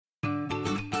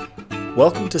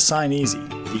Welcome to SigneEasy,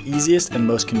 the easiest and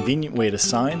most convenient way to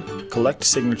sign, collect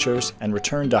signatures, and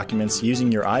return documents using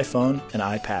your iPhone and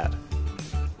iPad.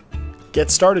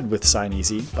 Get started with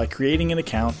SigneEasy by creating an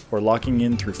account or logging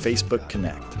in through Facebook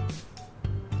Connect.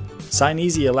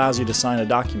 SigneEasy allows you to sign a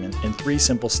document in 3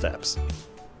 simple steps.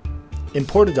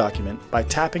 Import a document by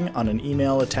tapping on an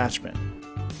email attachment,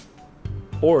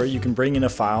 or you can bring in a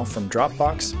file from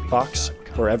Dropbox, Box,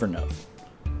 or Evernote.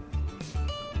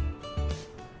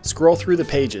 Scroll through the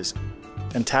pages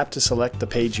and tap to select the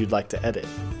page you'd like to edit.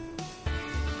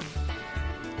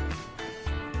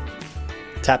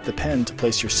 Tap the pen to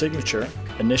place your signature,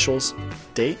 initials,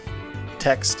 date,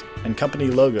 text, and company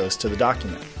logos to the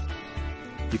document.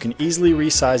 You can easily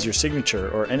resize your signature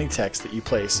or any text that you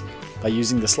place by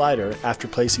using the slider after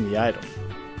placing the item.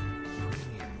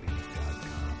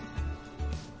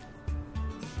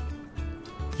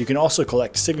 You can also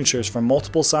collect signatures from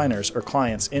multiple signers or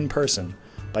clients in person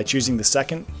by choosing the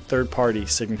second, third-party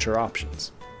signature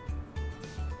options.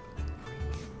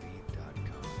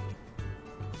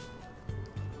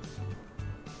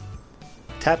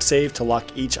 Tap Save to lock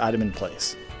each item in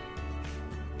place.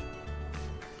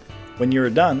 When you are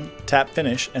done, tap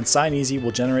Finish and SigneEasy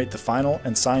will generate the final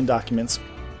and signed documents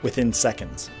within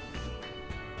seconds.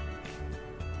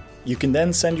 You can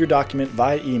then send your document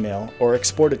via email or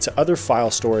export it to other file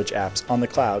storage apps on the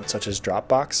cloud such as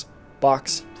Dropbox,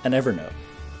 Box, and Evernote.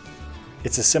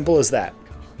 It's as simple as that.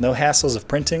 No hassles of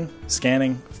printing,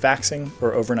 scanning, faxing,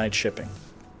 or overnight shipping.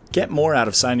 Get more out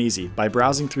of SigneEasy by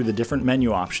browsing through the different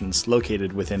menu options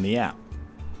located within the app.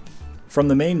 From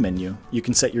the main menu, you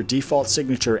can set your default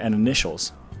signature and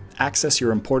initials, access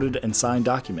your imported and signed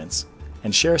documents,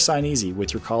 and share SigneEasy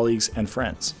with your colleagues and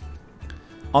friends.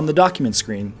 On the document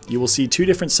screen, you will see 2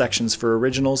 different sections for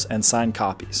originals and signed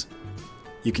copies.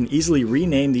 You can easily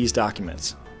rename these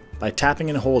documents by tapping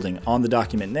and holding on the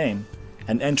document name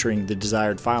and entering the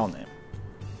desired file name.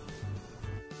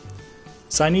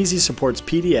 SigneEasy supports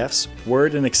PDFs,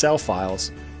 Word and Excel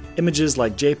files, images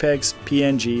like JPEGs,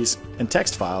 PNGs, and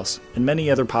text files, and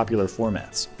many other popular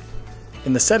formats.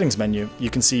 In the Settings menu, you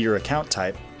can see your account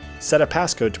type, set a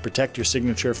passcode to protect your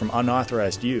signature from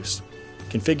unauthorized use,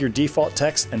 configure default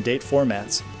text and date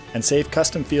formats, and save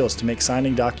custom fields to make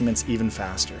signing documents even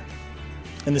faster.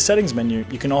 In the Settings menu,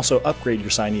 you can also upgrade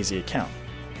your SigneEasy account.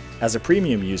 As a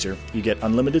premium user, you get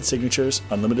unlimited signatures,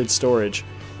 unlimited storage,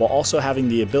 while also having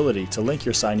the ability to link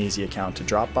your SigneEasy account to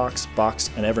Dropbox,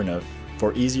 Box, and Evernote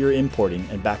for easier importing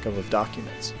and backup of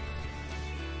documents.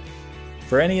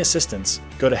 For any assistance,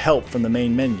 go to Help from the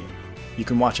main menu. You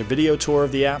can watch a video tour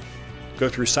of the app, go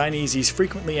through SigneEasy's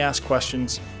frequently asked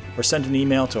questions, or send an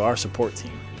email to our support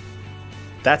team.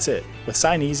 That's it. With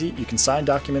SigneEasy, you can sign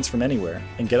documents from anywhere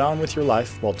and get on with your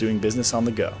life while doing business on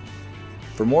the go.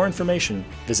 For more information,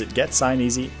 visit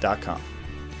GetSigneEasy.com.